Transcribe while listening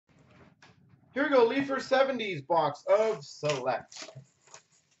Here we go, Leafer70's box of Select.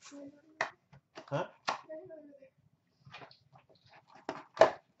 Huh?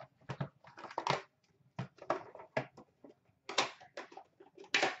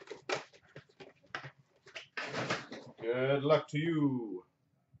 Good luck to you.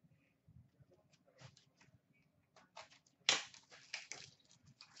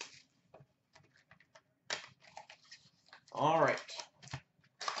 All right.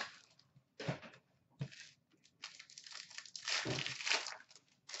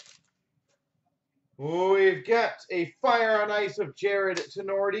 We've got a Fire on Ice of Jared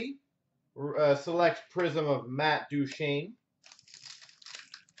Tenorti. Select Prism of Matt Duchesne.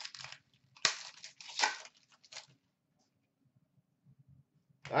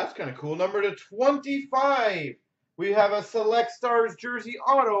 That's kind of cool. Number to 25. We have a Select Stars jersey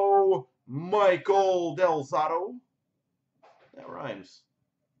auto, Michael Del Zotto. That rhymes.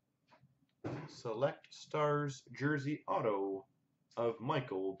 Select Stars jersey auto of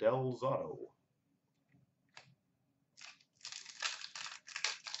Michael Del Zotto.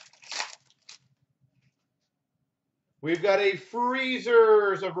 We've got a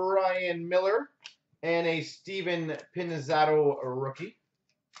Freezers of Ryan Miller and a Steven Pinizzato rookie.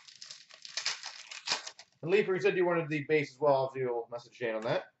 And Leafer, you said you wanted the base as well. I'll do a message Shane on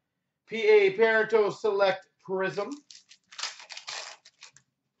that. PA Parento Select Prism.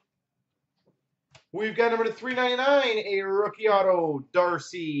 We've got number to 399, a rookie auto,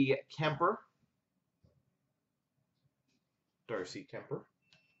 Darcy Kemper. Darcy Kemper.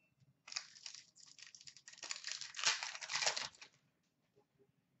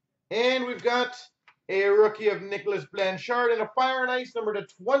 And we've got a rookie of Nicholas Blanchard and a Fire and Ice number to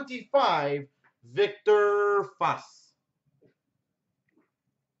 25, Victor Foss.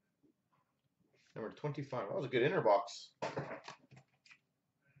 Number 25. That was a good inner box.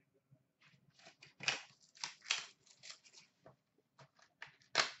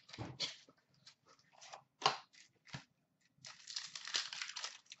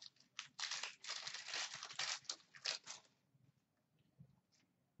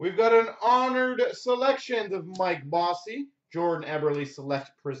 We've got an honored selection of Mike Bossy, Jordan Eberle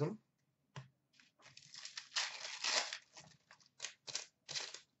Select Prism.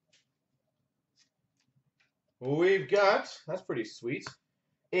 We've got, that's pretty sweet,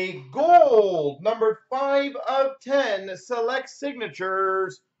 a gold, number 5 of 10, Select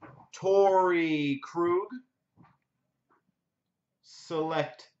Signatures, Torrey Krug.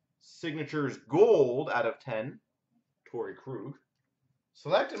 Select Signatures gold out of 10, Torrey Krug.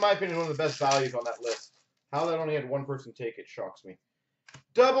 Select, in my opinion, is one of the best values on that list. How that only had one person take it shocks me.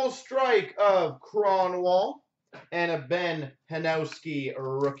 Double strike of Cronwall and a Ben Hanowski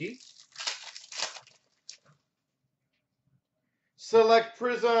rookie. Select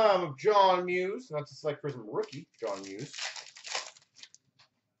Prism of John Muse. That's a Select Prism rookie, John Muse.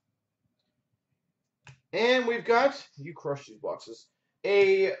 And we've got, you crushed these boxes,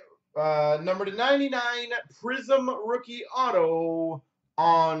 a number to 99 Prism rookie auto,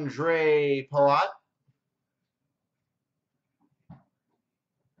 Andre Palat.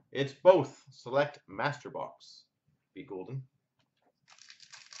 It's both Select Master Box. Be golden.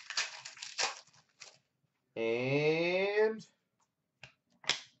 And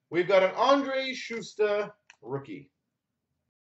we've got an Andre Schuster rookie.